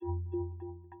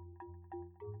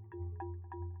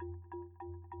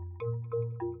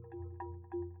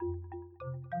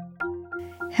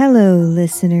Hello,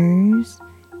 listeners,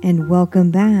 and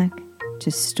welcome back to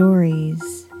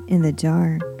Stories in the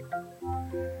Dark.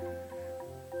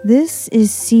 This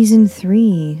is season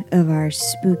 3 of our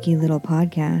spooky little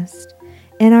podcast,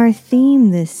 and our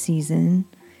theme this season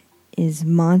is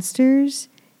monsters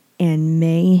and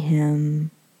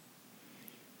mayhem.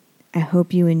 I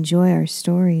hope you enjoy our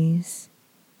stories,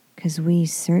 because we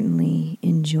certainly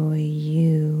enjoy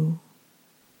you.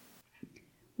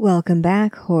 Welcome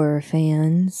back, horror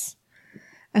fans.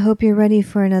 I hope you're ready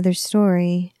for another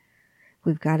story.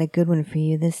 We've got a good one for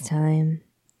you this time.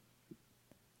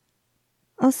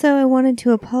 Also, I wanted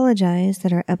to apologize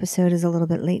that our episode is a little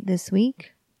bit late this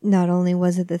week. Not only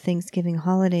was it the Thanksgiving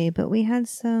holiday, but we had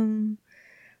some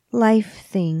life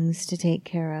things to take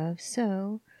care of,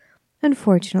 so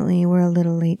unfortunately we're a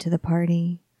little late to the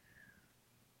party.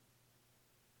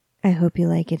 I hope you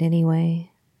like it anyway.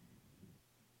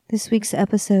 This week's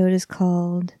episode is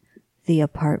called The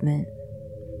Apartment.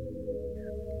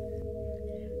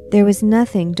 There was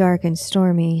nothing dark and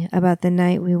stormy about the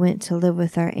night we went to live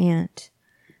with our aunt,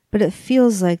 but it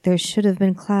feels like there should have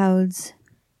been clouds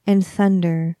and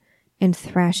thunder and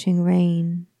thrashing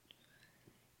rain.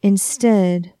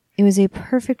 Instead, it was a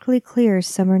perfectly clear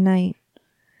summer night,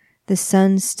 the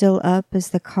sun still up as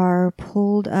the car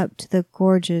pulled up to the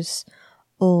gorgeous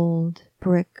old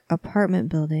brick apartment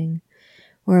building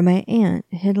where my aunt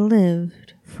had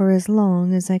lived for as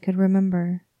long as I could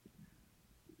remember.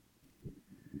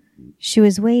 She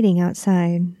was waiting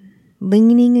outside,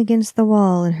 leaning against the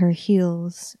wall in her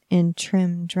heels and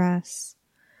trim dress,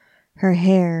 her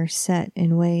hair set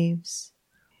in waves.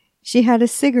 She had a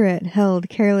cigarette held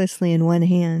carelessly in one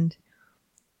hand.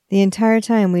 The entire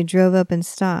time we drove up and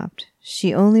stopped,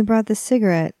 she only brought the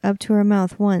cigarette up to her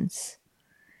mouth once,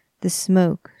 the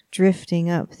smoke drifting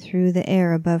up through the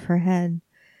air above her head,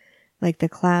 like the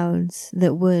clouds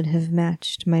that would have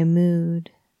matched my mood.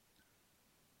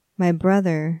 My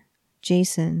brother,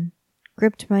 Jason,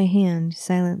 gripped my hand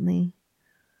silently.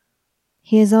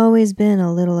 He has always been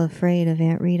a little afraid of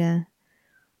Aunt Rita.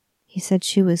 He said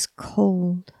she was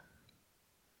cold.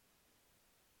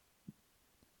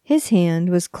 His hand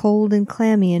was cold and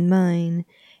clammy in mine,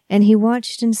 and he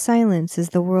watched in silence as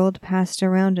the world passed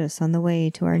around us on the way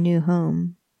to our new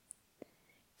home.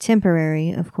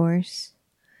 Temporary, of course.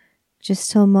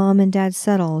 Just till Mom and Dad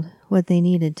settled what they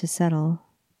needed to settle.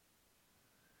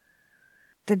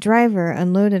 The driver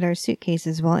unloaded our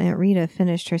suitcases while Aunt Rita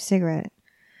finished her cigarette.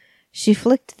 She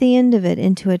flicked the end of it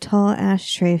into a tall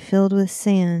ashtray filled with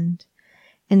sand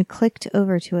and clicked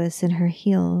over to us in her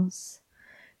heels,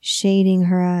 shading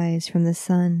her eyes from the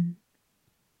sun.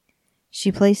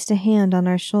 She placed a hand on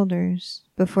our shoulders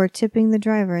before tipping the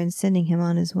driver and sending him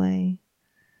on his way.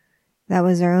 That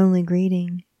was our only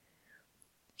greeting.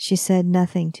 She said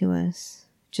nothing to us,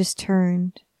 just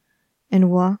turned and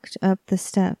walked up the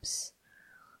steps,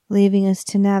 leaving us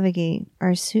to navigate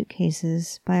our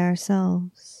suitcases by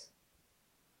ourselves.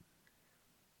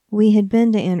 We had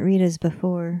been to Aunt Rita's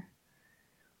before.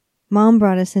 Mom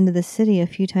brought us into the city a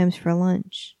few times for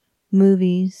lunch,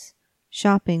 movies,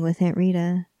 shopping with Aunt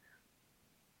Rita.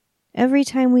 Every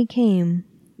time we came,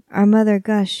 our mother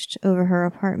gushed over her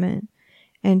apartment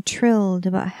and trilled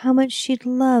about how much she'd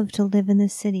love to live in the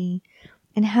city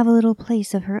and have a little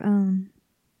place of her own.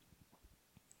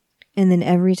 And then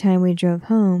every time we drove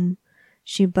home,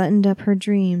 she buttoned up her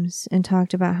dreams and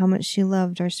talked about how much she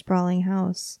loved our sprawling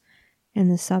house in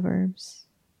the suburbs.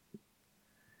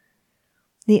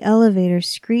 The elevator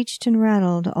screeched and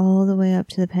rattled all the way up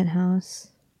to the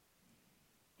penthouse.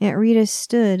 Aunt Rita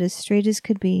stood as straight as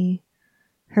could be,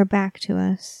 her back to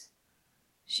us.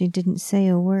 She didn't say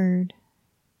a word.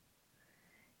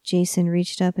 Jason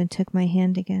reached up and took my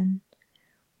hand again.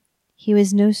 He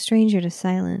was no stranger to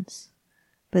silence,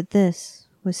 but this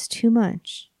was too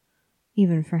much,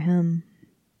 even for him.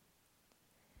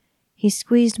 He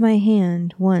squeezed my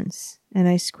hand once, and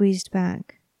I squeezed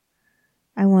back.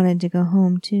 I wanted to go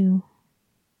home, too.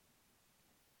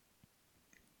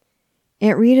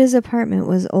 Aunt Rita's apartment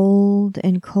was old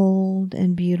and cold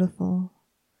and beautiful.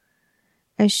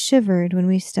 I shivered when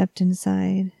we stepped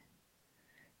inside.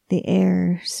 The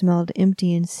air smelled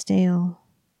empty and stale.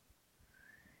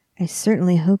 I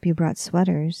certainly hope you brought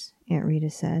sweaters, Aunt Rita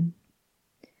said.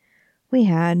 We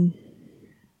had.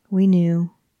 We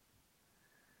knew.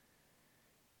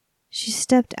 She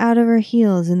stepped out of her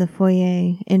heels in the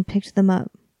foyer and picked them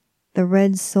up, the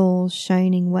red soles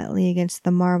shining wetly against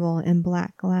the marble and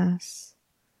black glass.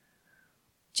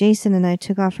 Jason and I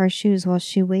took off our shoes while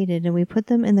she waited, and we put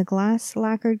them in the glass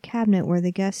lacquered cabinet where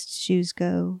the guests' shoes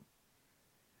go.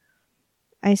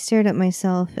 I stared at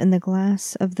myself in the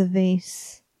glass of the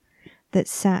vase, that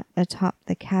sat atop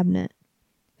the cabinet,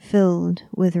 filled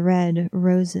with red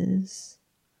roses.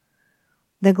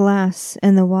 The glass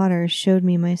and the water showed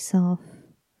me myself,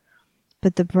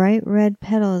 but the bright red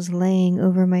petals laying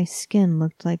over my skin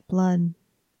looked like blood.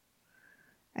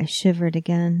 I shivered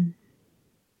again.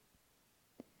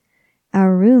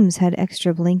 Our rooms had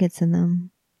extra blankets in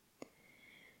them.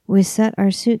 We set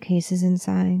our suitcases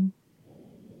inside.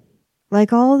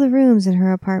 Like all the rooms in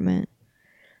her apartment,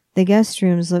 the guest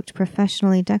rooms looked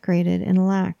professionally decorated and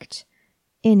lacked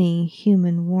any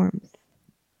human warmth.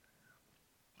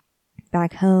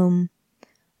 Back home,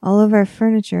 all of our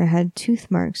furniture had tooth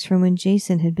marks from when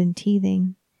Jason had been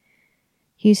teething.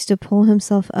 He used to pull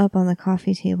himself up on the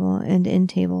coffee table and end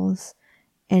tables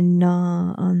and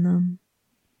gnaw on them.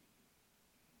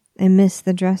 I miss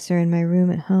the dresser in my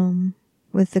room at home,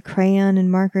 with the crayon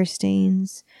and marker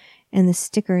stains and the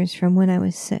stickers from when I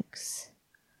was 6.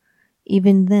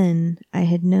 Even then, I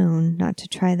had known not to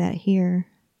try that here.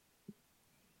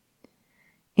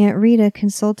 Aunt Rita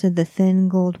consulted the thin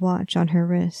gold watch on her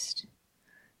wrist.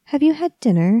 "Have you had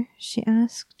dinner?" she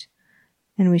asked,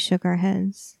 and we shook our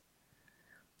heads.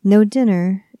 No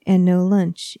dinner and no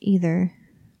lunch either.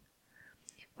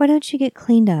 "Why don't you get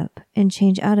cleaned up and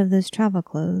change out of those travel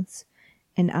clothes,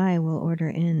 and I will order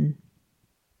in."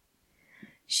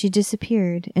 She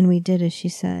disappeared, and we did as she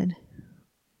said.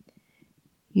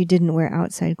 You didn't wear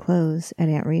outside clothes at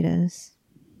Aunt Rita's.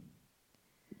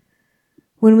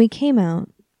 When we came out,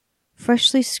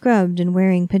 freshly scrubbed and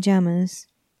wearing pajamas,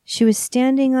 she was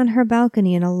standing on her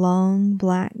balcony in a long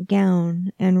black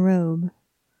gown and robe.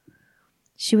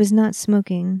 She was not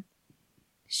smoking.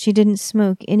 She didn't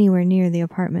smoke anywhere near the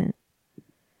apartment.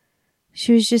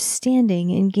 She was just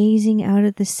standing and gazing out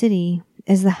at the city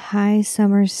as the high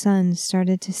summer sun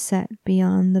started to set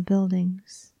beyond the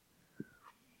buildings.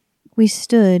 We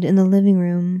stood in the living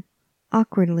room,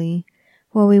 awkwardly,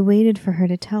 while we waited for her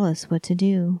to tell us what to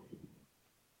do.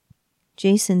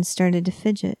 Jason started to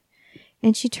fidget,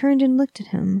 and she turned and looked at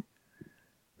him.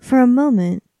 For a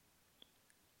moment,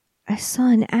 I saw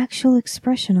an actual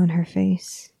expression on her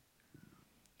face,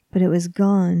 but it was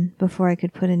gone before I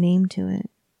could put a name to it.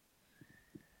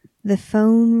 The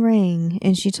phone rang,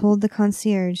 and she told the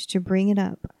concierge to bring it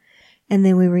up, and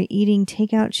then we were eating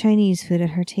takeout Chinese food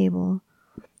at her table,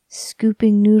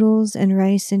 scooping noodles and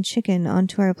rice and chicken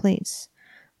onto our plates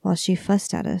while she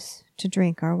fussed at us to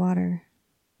drink our water.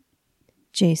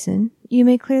 "Jason, you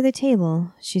may clear the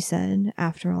table," she said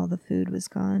after all the food was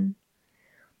gone.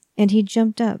 And he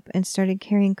jumped up and started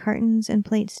carrying cartons and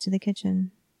plates to the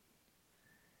kitchen.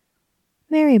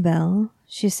 "Maribel,"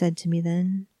 she said to me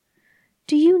then,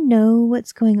 "do you know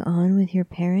what's going on with your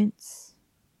parents?"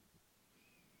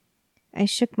 I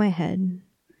shook my head.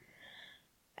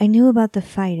 I knew about the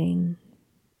fighting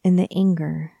and the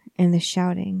anger and the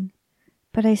shouting,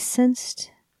 but I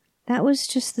sensed that was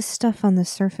just the stuff on the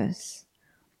surface,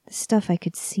 the stuff I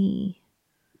could see.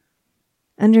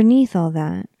 Underneath all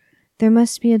that, there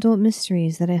must be adult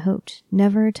mysteries that I hoped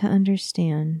never to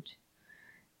understand.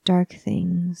 Dark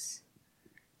things,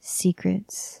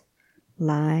 secrets,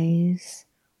 lies,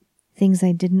 things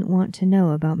I didn't want to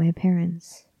know about my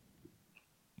parents.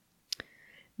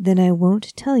 "Then I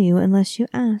won't tell you unless you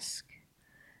ask.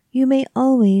 You may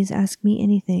always ask me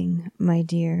anything, my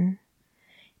dear.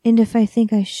 And if I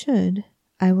think I should,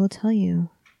 I will tell you.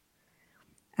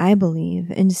 I believe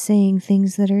in saying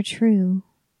things that are true.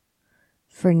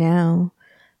 For now,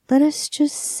 let us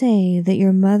just say that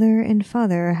your mother and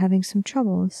father are having some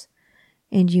troubles,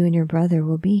 and you and your brother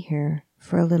will be here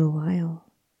for a little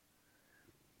while."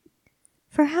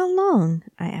 "For how long?"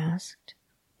 I asked,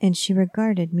 and she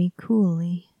regarded me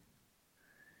coolly.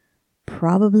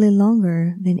 "Probably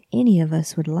longer than any of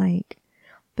us would like,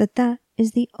 but that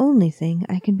is the only thing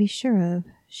I can be sure of,"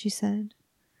 she said.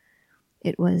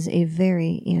 It was a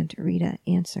very Aunt Rita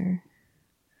answer.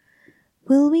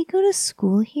 "Will we go to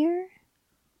school here?"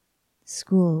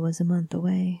 School was a month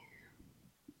away.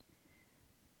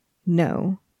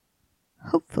 "No.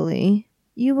 Hopefully,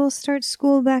 you will start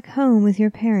school back home with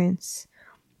your parents,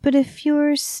 but if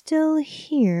you're still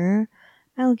here,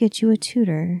 I'll get you a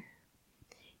tutor.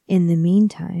 In the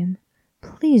meantime,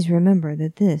 please remember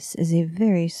that this is a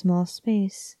very small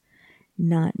space,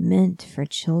 not meant for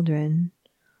children.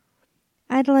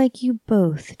 I'd like you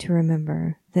both to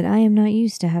remember that I am not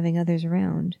used to having others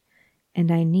around,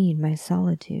 and I need my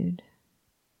solitude."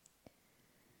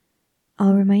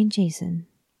 "I'll remind Jason,"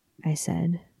 I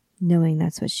said, knowing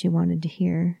that's what she wanted to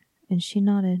hear, and she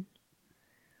nodded.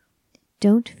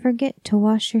 "Don't forget to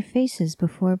wash your faces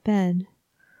before bed.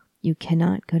 You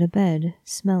cannot go to bed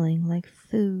smelling like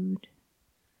food."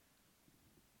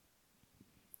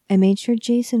 I made sure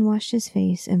Jason washed his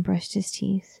face and brushed his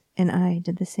teeth, and I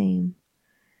did the same.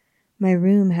 My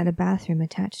room had a bathroom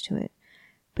attached to it,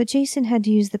 but Jason had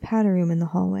to use the powder room in the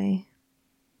hallway.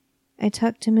 I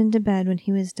tucked him into bed when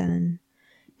he was done,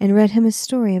 and read him a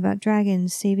story about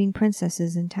dragons saving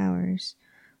princesses in towers,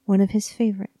 one of his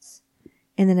favorites,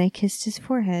 and then I kissed his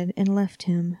forehead and left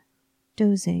him,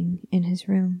 dozing in his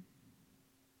room.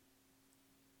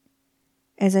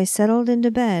 As I settled into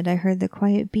bed, I heard the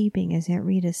quiet beeping as Aunt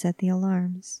Rita set the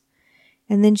alarms,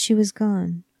 and then she was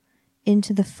gone,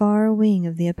 into the far wing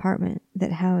of the apartment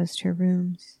that housed her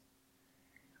rooms.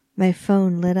 My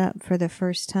phone lit up for the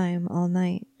first time all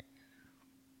night.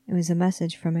 It was a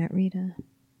message from Aunt Rita.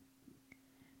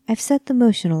 I've set the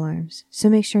motion alarms, so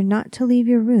make sure not to leave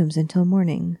your rooms until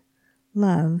morning.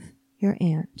 Love, your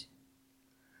aunt.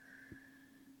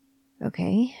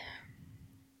 Okay.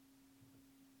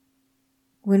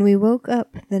 When we woke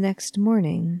up the next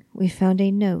morning, we found a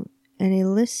note and a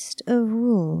list of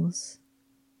rules.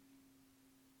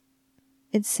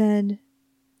 It said,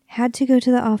 had to go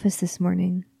to the office this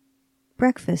morning.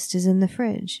 Breakfast is in the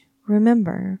fridge.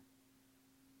 Remember.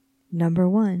 Number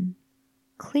 1.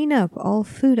 Clean up all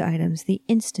food items the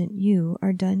instant you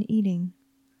are done eating.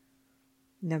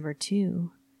 Number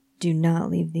 2. Do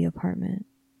not leave the apartment.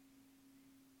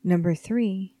 Number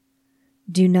 3.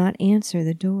 Do not answer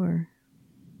the door.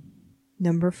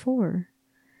 Number 4.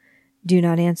 Do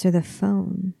not answer the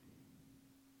phone.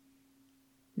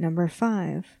 Number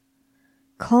 5.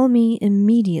 Call me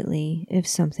immediately if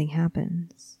something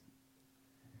happens.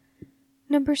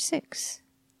 Number 6.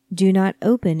 Do not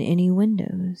open any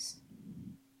windows.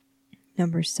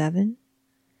 Number 7.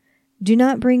 Do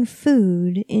not bring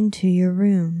food into your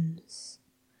rooms.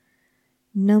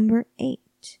 Number 8.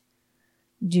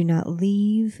 Do not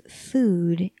leave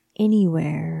food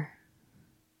anywhere.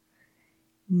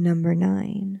 Number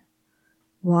 9.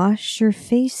 Wash your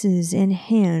faces and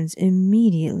hands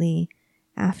immediately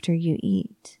after you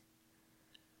eat.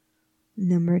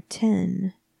 Number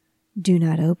 10. Do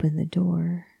not open the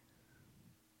door.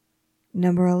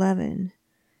 Number 11.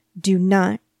 Do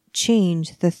not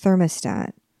change the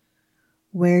thermostat.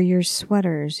 Wear your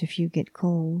sweaters if you get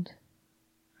cold.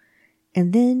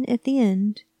 And then at the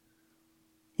end,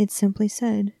 it simply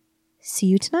said, see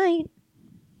you tonight.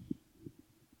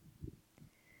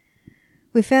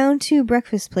 We found 2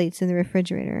 breakfast plates in the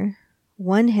refrigerator.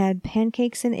 One had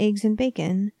pancakes and eggs and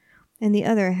bacon, and the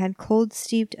other had cold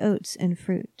steeped oats and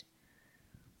fruit.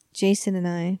 Jason and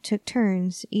I took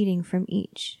turns eating from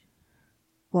each.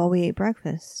 While we ate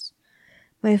breakfast,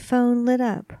 my phone lit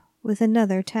up with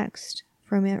another text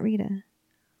from Aunt Rita.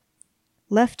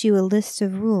 Left you a list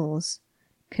of rules.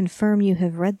 Confirm you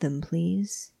have read them,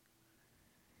 please.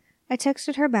 I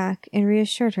texted her back and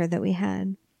reassured her that we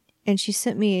had, and she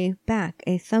sent me back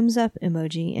a thumbs up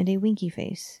emoji and a winky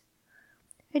face.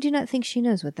 I do not think she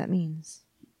knows what that means.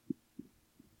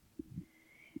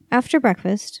 After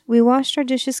breakfast, we washed our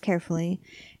dishes carefully,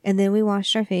 and then we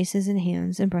washed our faces and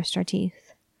hands and brushed our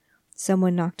teeth.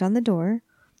 Someone knocked on the door,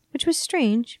 which was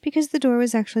strange because the door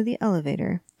was actually the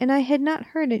elevator, and I had not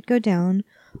heard it go down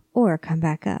or come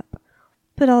back up.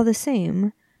 But all the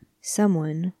same,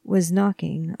 someone was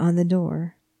knocking on the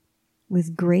door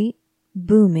with great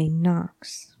booming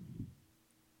knocks.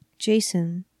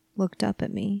 Jason looked up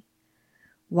at me,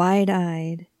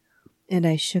 wide-eyed, and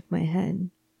I shook my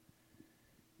head.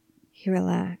 He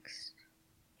relaxed.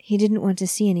 He didn't want to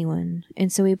see anyone,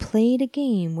 and so we played a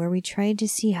game where we tried to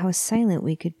see how silent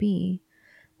we could be,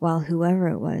 while whoever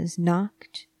it was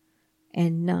knocked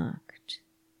and knocked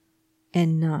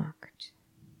and knocked.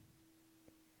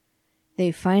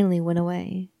 They finally went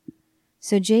away,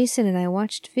 so Jason and I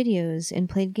watched videos and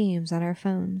played games on our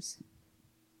phones.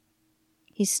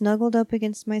 He snuggled up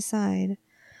against my side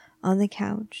on the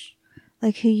couch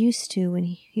like he used to when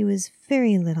he was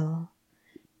very little,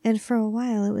 and for a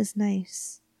while it was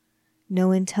nice. No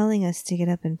one telling us to get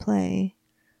up and play.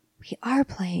 We are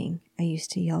playing, I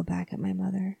used to yell back at my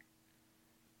mother.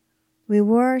 We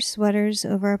wore our sweaters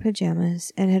over our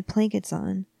pajamas and had blankets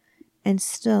on, and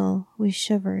still we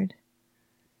shivered.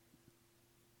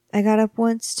 I got up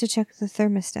once to check the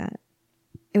thermostat.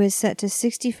 It was set to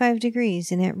 65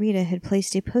 degrees, and Aunt Rita had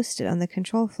placed a post-it on the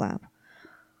control flap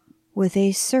with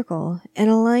a circle and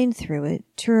a line through it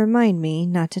to remind me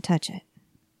not to touch it.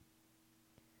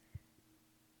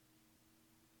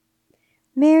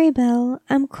 Mary Belle,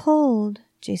 I'm cold,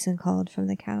 Jason called from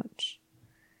the couch.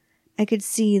 I could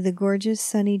see the gorgeous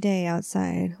sunny day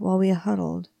outside while we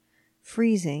huddled,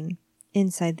 freezing,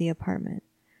 inside the apartment.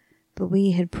 But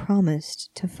we had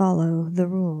promised to follow the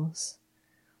rules.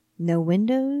 No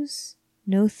windows,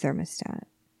 no thermostat.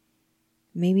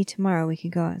 Maybe tomorrow we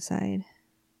could go outside.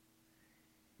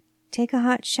 Take a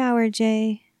hot shower,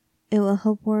 Jay. It will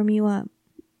help warm you up.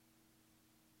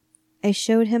 I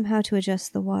showed him how to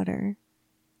adjust the water.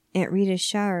 Aunt Rita's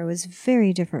shower was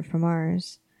very different from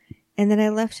ours, and then I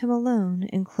left him alone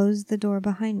and closed the door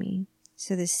behind me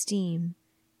so the steam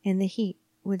and the heat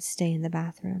would stay in the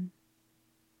bathroom.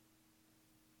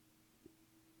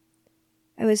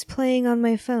 I was playing on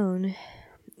my phone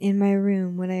in my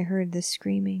room when I heard the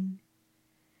screaming.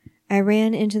 I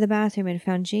ran into the bathroom and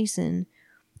found Jason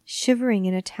shivering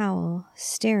in a towel,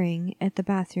 staring at the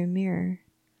bathroom mirror.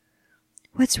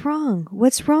 "What's wrong?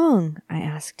 What's wrong?" I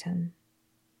asked him.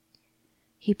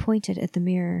 He pointed at the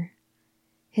mirror.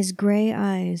 His gray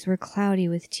eyes were cloudy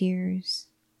with tears.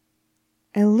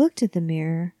 I looked at the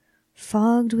mirror,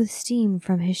 fogged with steam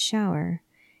from his shower,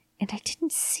 and I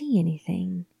didn't see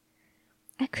anything.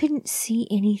 I couldn't see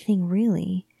anything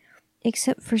really,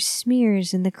 except for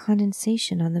smears in the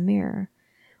condensation on the mirror,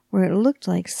 where it looked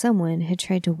like someone had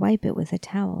tried to wipe it with a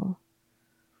towel.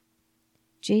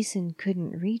 Jason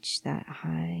couldn't reach that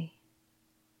high.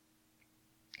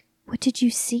 "What did you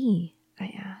see?" I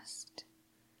asked.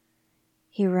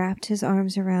 He wrapped his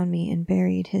arms around me and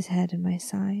buried his head in my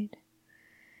side.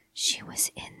 "She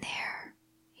was in there,"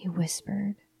 he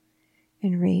whispered,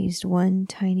 and raised one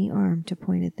tiny arm to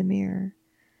point at the mirror.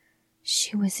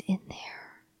 "She was in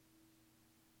there."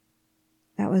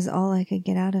 That was all I could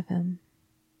get out of him.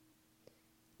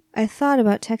 I thought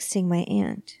about texting my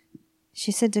aunt.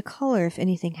 She said to call her if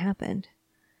anything happened.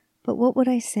 But what would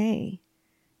I say?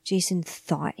 Jason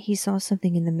thought he saw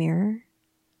something in the mirror?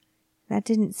 That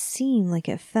didn't seem like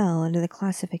it fell under the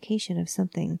classification of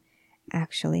something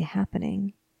actually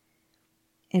happening.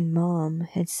 And Mom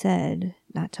had said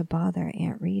not to bother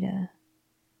Aunt Rita.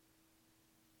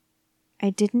 I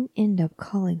didn't end up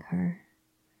calling her.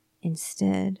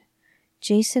 Instead,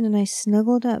 Jason and I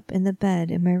snuggled up in the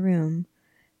bed in my room,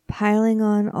 piling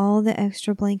on all the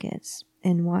extra blankets,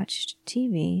 and watched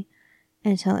TV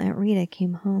until Aunt Rita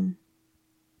came home.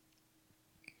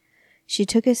 She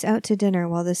took us out to dinner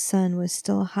while the sun was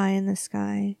still high in the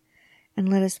sky and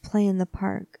let us play in the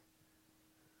park.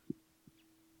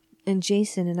 And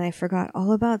Jason and I forgot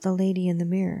all about the lady in the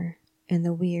mirror and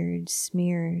the weird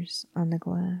smears on the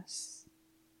glass.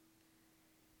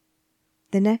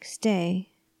 The next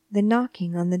day, the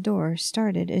knocking on the door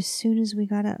started as soon as we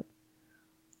got up,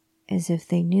 as if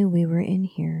they knew we were in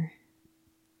here.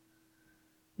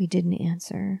 We didn't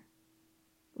answer.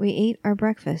 We ate our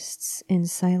breakfasts in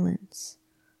silence,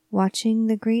 watching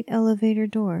the great elevator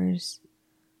doors,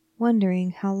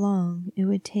 wondering how long it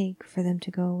would take for them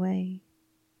to go away.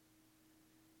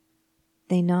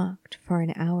 They knocked for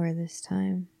an hour this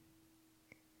time.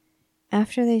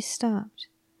 After they stopped,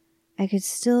 I could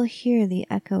still hear the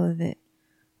echo of it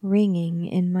ringing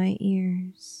in my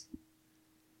ears.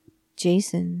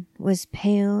 Jason was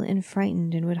pale and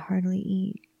frightened and would hardly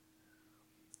eat.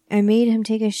 I made him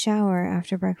take a shower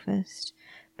after breakfast,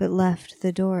 but left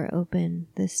the door open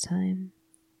this time.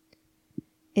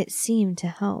 It seemed to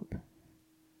help.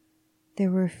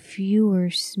 There were fewer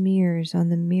smears on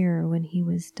the mirror when he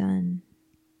was done.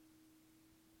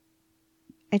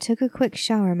 I took a quick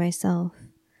shower myself,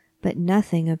 but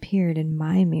nothing appeared in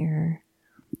my mirror,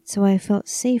 so I felt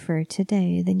safer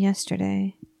today than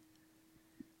yesterday.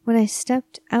 When I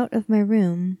stepped out of my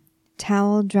room,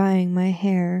 towel drying my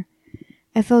hair,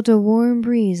 I felt a warm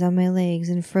breeze on my legs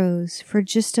and froze for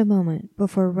just a moment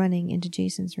before running into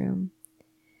Jason's room.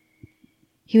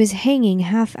 He was hanging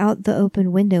half out the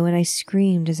open window, and I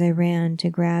screamed as I ran to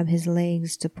grab his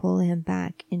legs to pull him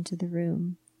back into the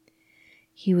room.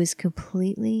 He was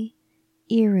completely,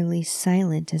 eerily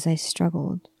silent as I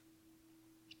struggled.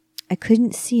 I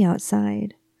couldn't see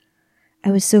outside.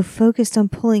 I was so focused on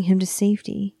pulling him to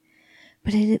safety,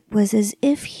 but it was as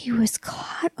if he was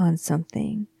caught on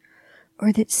something,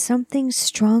 or that something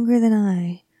stronger than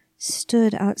I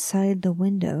stood outside the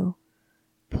window,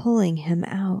 pulling him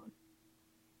out.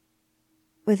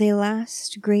 With a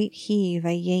last great heave,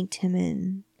 I yanked him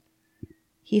in.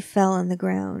 He fell on the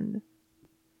ground,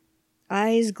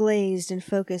 eyes glazed and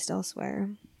focused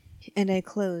elsewhere, and I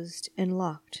closed and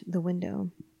locked the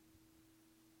window.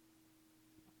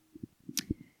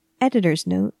 Editor's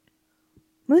note: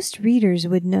 most readers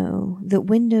would know that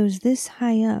windows this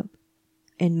high up,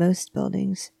 in most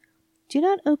buildings, do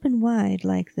not open wide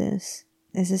like this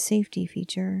as a safety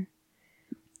feature.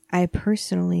 I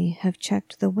personally have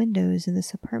checked the windows in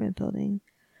this apartment building,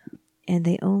 and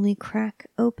they only crack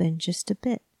open just a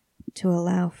bit to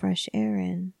allow fresh air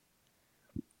in.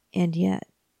 And yet,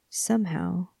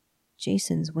 somehow,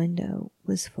 Jason's window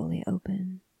was fully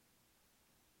open.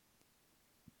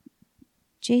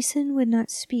 Jason would not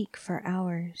speak for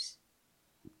hours.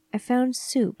 I found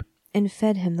soup and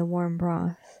fed him the warm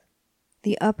broth.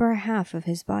 The upper half of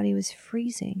his body was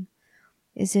freezing,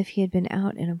 as if he had been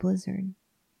out in a blizzard.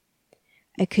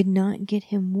 I could not get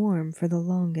him warm for the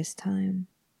longest time.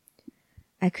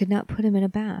 I could not put him in a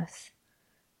bath.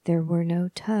 There were no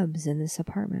tubs in this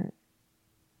apartment.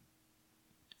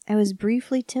 I was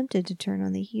briefly tempted to turn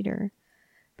on the heater,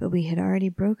 but we had already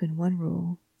broken one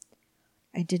rule.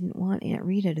 I didn't want Aunt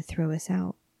Rita to throw us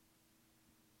out.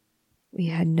 We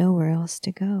had nowhere else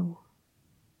to go.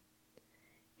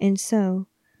 And so,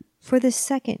 for the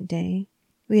second day,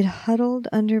 we had huddled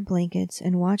under blankets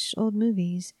and watched old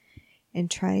movies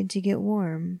and tried to get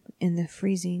warm in the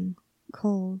freezing,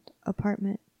 cold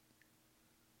apartment.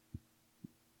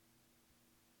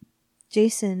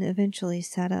 Jason eventually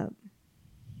sat up.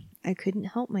 I couldn't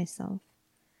help myself.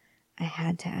 I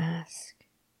had to ask,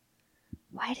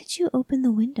 "Why did you open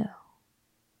the window?"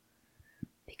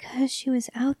 "Because she was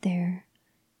out there,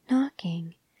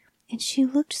 knocking, and she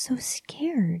looked so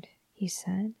scared," he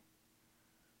said.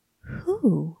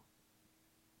 "Who?"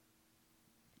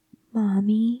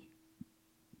 "Mommy,"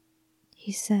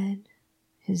 he said,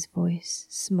 his voice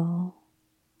small.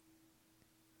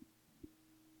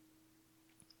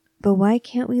 "But why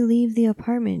can't we leave the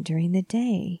apartment during the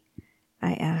day?"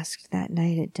 I asked that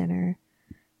night at dinner,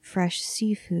 fresh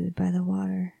seafood by the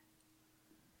water.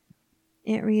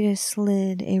 Aunt Rita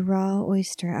slid a raw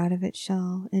oyster out of its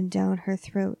shell and down her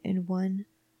throat in one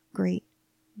great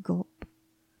gulp.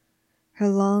 Her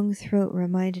long throat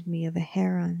reminded me of a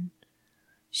heron.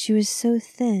 She was so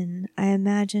thin, I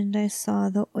imagined I saw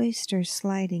the oyster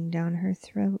sliding down her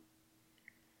throat.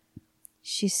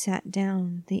 She sat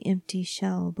down the empty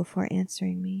shell before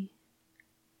answering me.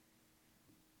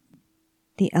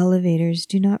 "The elevators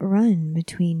do not run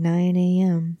between 9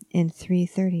 a.m. and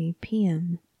 3:30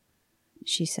 p.m.,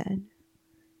 she said.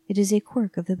 "It is a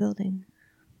quirk of the building."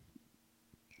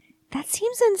 "That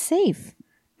seems unsafe,"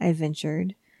 I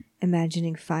ventured,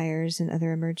 imagining fires and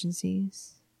other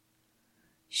emergencies.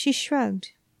 She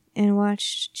shrugged and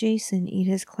watched Jason eat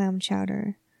his clam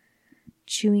chowder,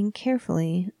 chewing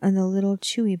carefully on the little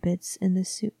chewy bits in the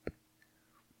soup.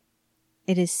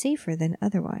 "It is safer than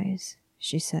otherwise,"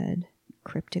 she said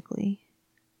cryptically.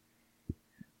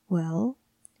 "Well,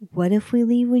 what if we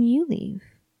leave when you leave?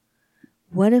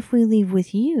 What if we leave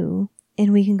with you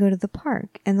and we can go to the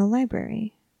park and the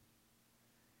library?"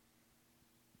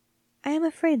 "I am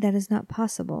afraid that is not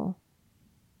possible,"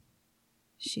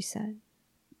 she said.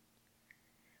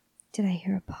 Did I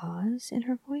hear a pause in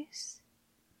her voice?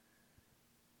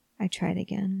 I tried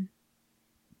again.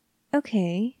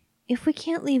 "Okay, if we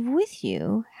can't leave with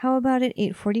you, how about at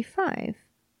 8:45?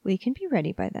 We can be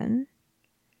ready by then."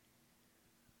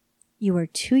 "You are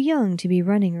too young to be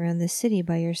running around the city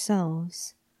by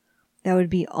yourselves. That would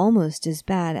be almost as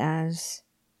bad as..."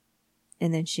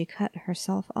 And then she cut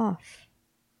herself off.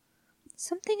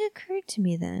 Something occurred to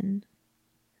me then.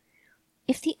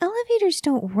 If the elevators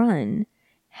don't run,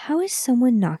 how is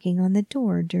someone knocking on the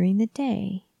door during the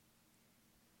day?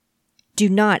 "Do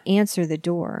not answer the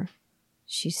door,"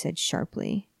 she said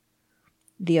sharply.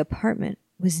 "The apartment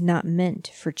was not meant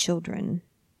for children."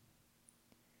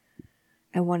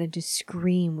 I wanted to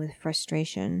scream with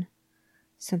frustration.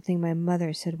 Something my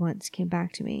mother said once came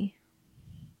back to me.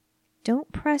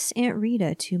 "Don't press Aunt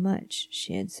Rita too much,"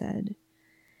 she had said.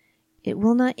 "It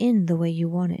will not end the way you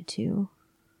want it to."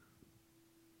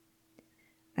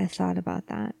 I thought about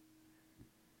that.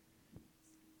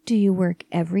 "Do you work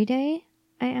every day?"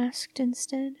 I asked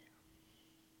instead.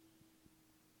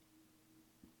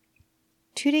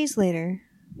 2 days later,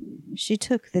 she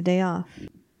took the day off.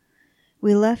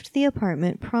 We left the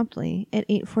apartment promptly at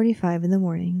 8:45 in the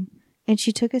morning, and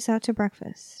she took us out to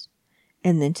breakfast,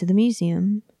 and then to the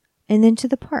museum, and then to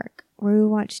the park, where we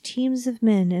watched teams of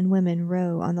men and women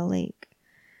row on the lake,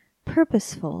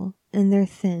 purposeful in their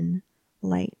thin,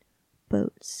 light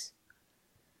boats.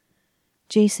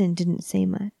 Jason didn't say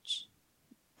much.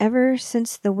 Ever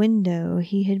since the window,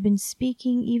 he had been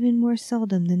speaking even more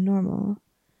seldom than normal,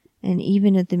 and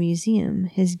even at the museum,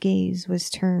 his gaze was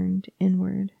turned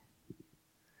inward.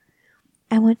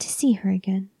 "I want to see her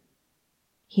again,"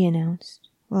 he announced,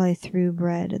 while I threw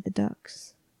bread at the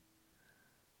ducks.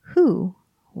 "Who?"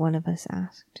 one of us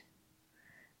asked.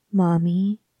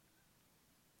 "Mommy."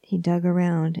 He dug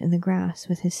around in the grass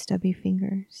with his stubby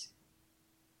fingers.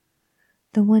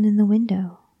 "The one in the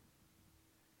window."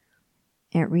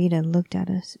 Aunt Rita looked at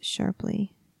us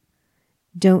sharply.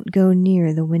 "Don't go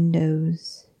near the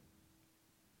windows."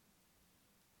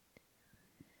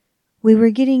 We were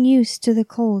getting used to the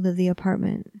cold of the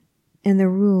apartment, and the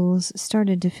rules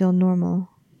started to feel normal.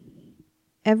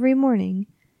 every morning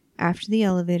after the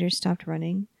elevator stopped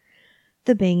running,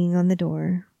 the banging on the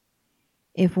door.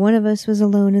 If one of us was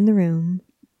alone in the room,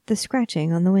 the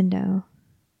scratching on the window.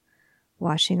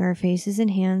 Washing our faces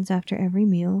and hands after every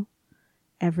meal,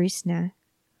 every snack.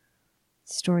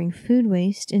 Storing food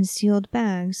waste in sealed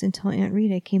bags until Aunt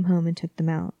Rita came home and took them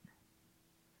out.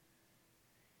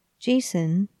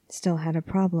 Jason still had a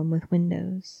problem with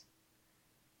windows.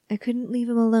 I couldn't leave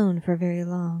him alone for very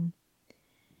long.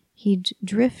 He'd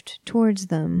drift towards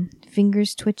them,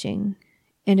 fingers twitching,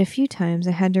 and a few times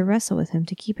I had to wrestle with him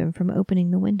to keep him from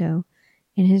opening the window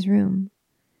in his room.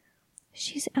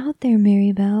 "She's out there,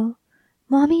 Maribel.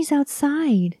 Mommy's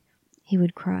outside," he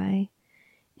would cry,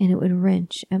 and it would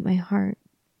wrench at my heart.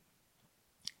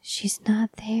 "She's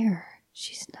not there.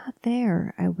 She's not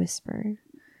there," I whispered,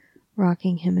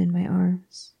 rocking him in my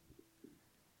arms.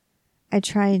 I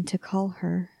tried to call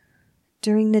her.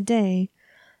 During the day,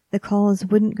 the calls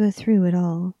wouldn't go through at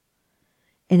all,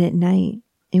 and at night,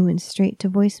 it went straight to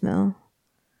voicemail.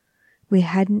 We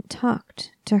hadn't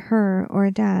talked to her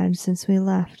or Dad since we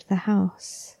left the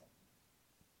house.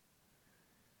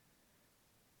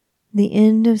 The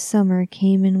end of summer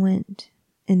came and went,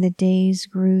 and the days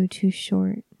grew too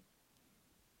short.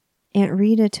 Aunt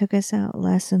Rita took us out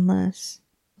less and less,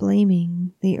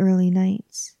 blaming the early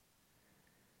nights.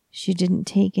 She didn't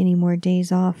take any more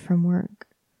days off from work.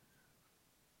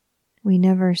 We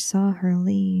never saw her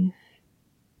leave.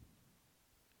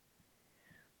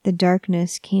 The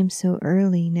darkness came so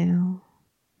early now.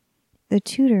 The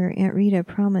tutor Aunt Rita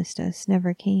promised us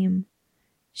never came.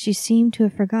 She seemed to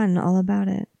have forgotten all about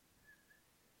it.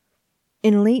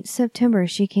 In late September,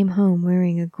 she came home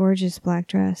wearing a gorgeous black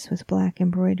dress with black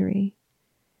embroidery.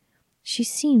 She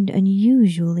seemed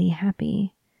unusually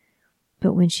happy,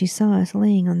 but when she saw us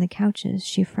laying on the couches,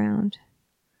 she frowned.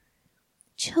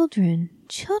 Children,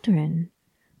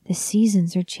 the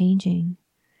seasons are changing.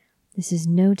 This is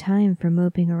no time for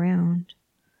moping around.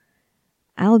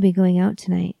 I'll be going out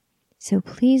tonight, so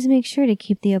please make sure to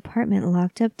keep the apartment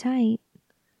locked up tight."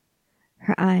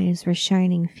 Her eyes were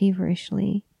shining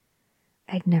feverishly.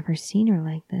 I'd never seen her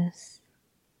like this.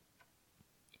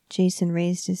 Jason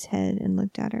raised his head and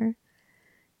looked at her.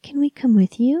 "Can we come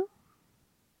with you?"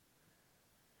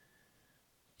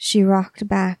 She rocked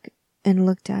back and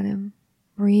looked at him,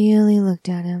 really looked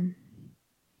at him.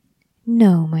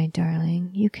 "No, my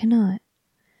darling, you cannot,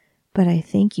 but I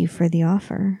thank you for the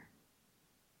offer."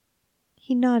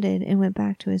 He nodded and went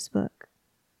back to his book.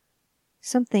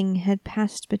 Something had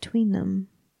passed between them,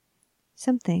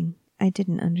 something I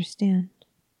didn't understand.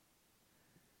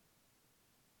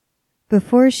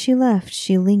 Before she left,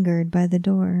 she lingered by the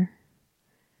door.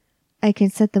 "I can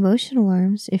set the motion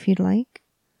alarms if you'd like."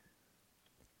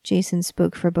 Jason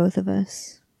spoke for both of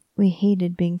us. We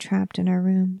hated being trapped in our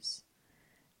rooms.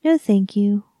 "No, thank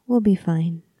you. We'll be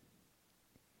fine."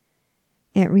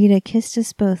 Aunt Rita kissed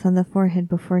us both on the forehead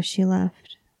before she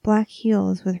left, black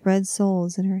heels with red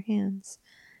soles in her hands,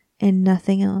 and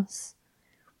nothing else.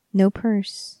 No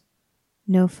purse,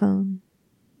 no phone.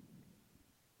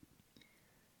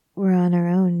 "We're on our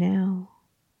own now,"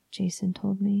 Jason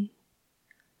told me.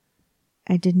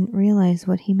 I didn't realize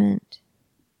what he meant.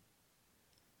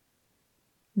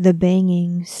 The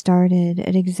banging started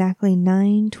at exactly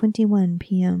 9:21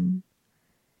 p.m.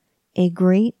 A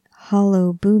great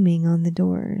hollow booming on the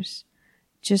doors,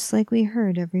 just like we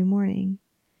heard every morning,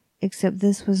 except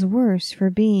this was worse for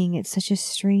being at such a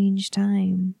strange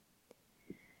time.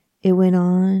 It went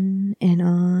on and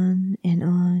on and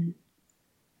on.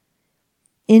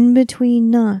 In between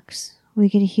knocks, we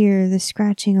could hear the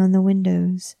scratching on the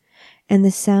windows and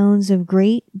the sounds of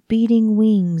great beating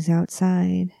wings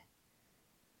outside.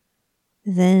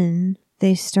 Then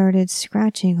they started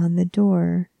scratching on the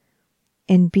door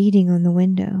and beating on the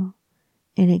window,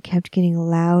 and it kept getting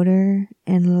louder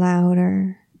and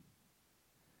louder.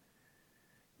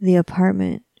 The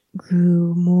apartment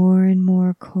grew more and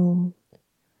more cold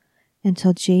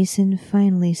until Jason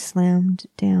finally slammed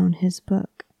down his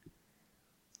book.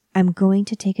 "I'm going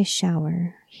to take a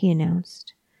shower," he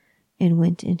announced, and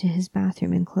went into his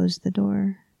bathroom and closed the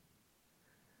door.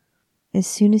 As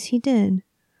soon as he did,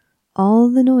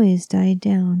 all the noise died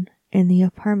down and the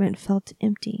apartment felt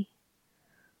empty,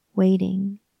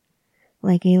 waiting,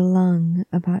 like a lung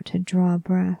about to draw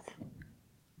breath.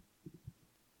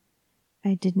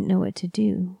 I didn't know what to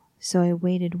do, so I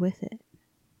waited with it.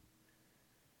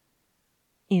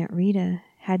 Aunt Rita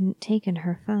hadn't taken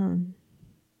her phone.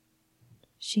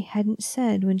 She hadn't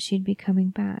said when she'd be coming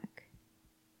back.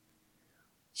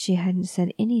 She hadn't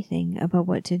said anything about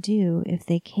what to do if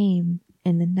they came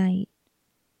in the night.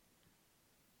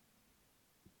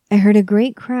 I heard a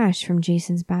great crash from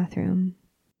Jason's bathroom.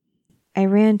 I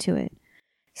ran to it,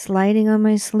 sliding on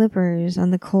my slippers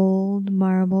on the cold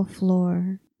marble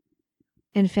floor,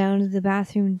 and found the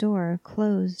bathroom door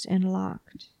closed and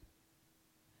locked.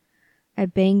 I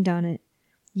banged on it,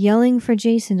 yelling for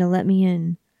Jason to let me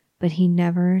in, but he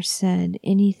never said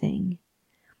anything.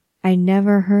 I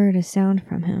never heard a sound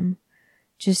from him,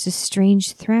 just a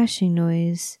strange thrashing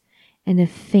noise and a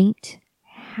faint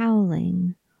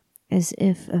howling as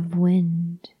if of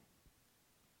wind.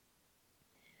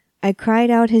 I cried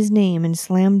out his name and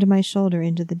slammed my shoulder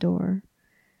into the door.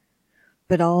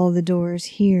 But all the doors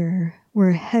here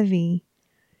were heavy,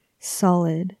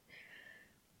 solid,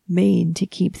 made to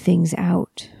keep things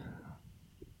out.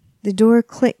 The door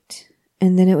clicked,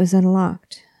 and then it was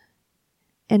unlocked,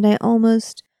 and I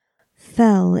almost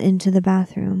fell into the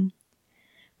bathroom.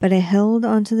 But I held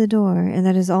onto the door, and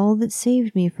that is all that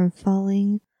saved me from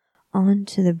falling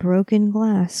onto the broken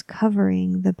glass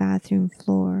covering the bathroom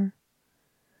floor.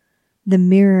 The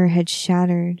mirror had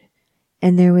shattered,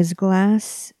 and there was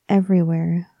glass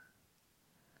everywhere.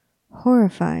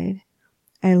 Horrified,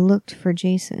 I looked for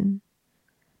Jason.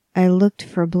 I looked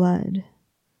for blood,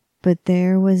 but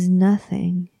there was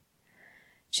nothing,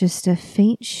 just a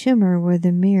faint shimmer where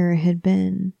the mirror had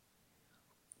been,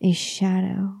 a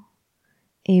shadow,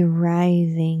 a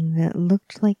writhing that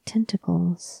looked like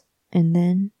tentacles, and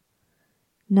then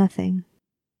nothing.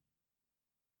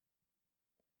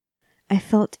 I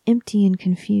felt empty and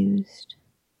confused.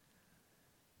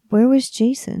 Where was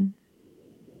Jason?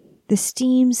 The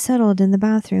steam settled in the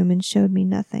bathroom and showed me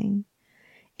nothing.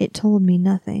 It told me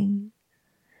nothing.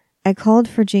 I called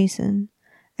for Jason.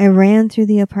 I ran through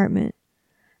the apartment.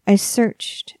 I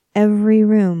searched every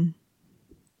room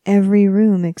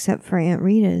except for Aunt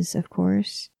Rita's, of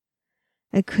course.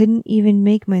 I couldn't even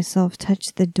make myself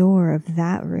touch the door of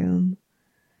that room.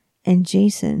 And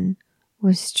Jason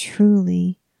was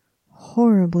truly,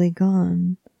 horribly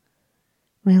gone.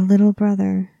 My little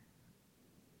brother.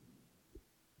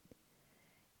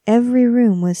 Every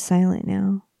room was silent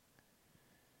now.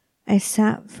 I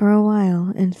sat for a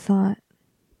while and thought.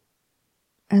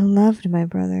 I loved my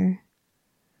brother.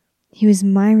 He was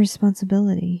my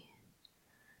responsibility.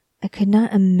 I could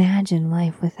not imagine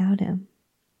life without him.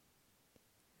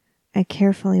 I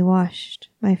carefully washed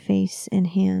my face and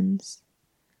hands.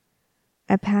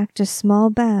 I packed a small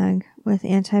bag with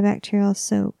antibacterial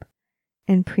soap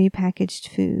and prepackaged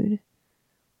food,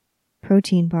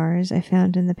 protein bars I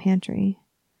found in the pantry,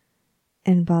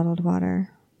 and bottled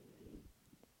water.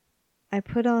 I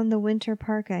put on the winter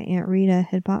parka Aunt Rita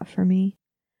had bought for me.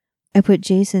 I put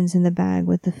Jason's in the bag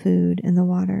with the food and the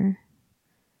water.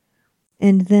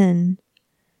 And then,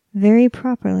 very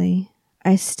properly,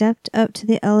 I stepped up to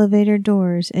the elevator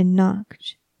doors and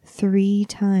knocked 3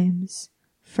 times,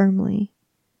 firmly.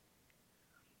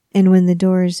 And when the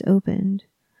doors opened,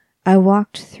 I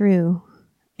walked through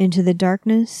into the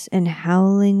darkness and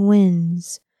howling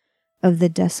winds of the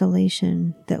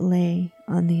desolation that lay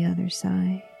on the other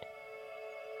side.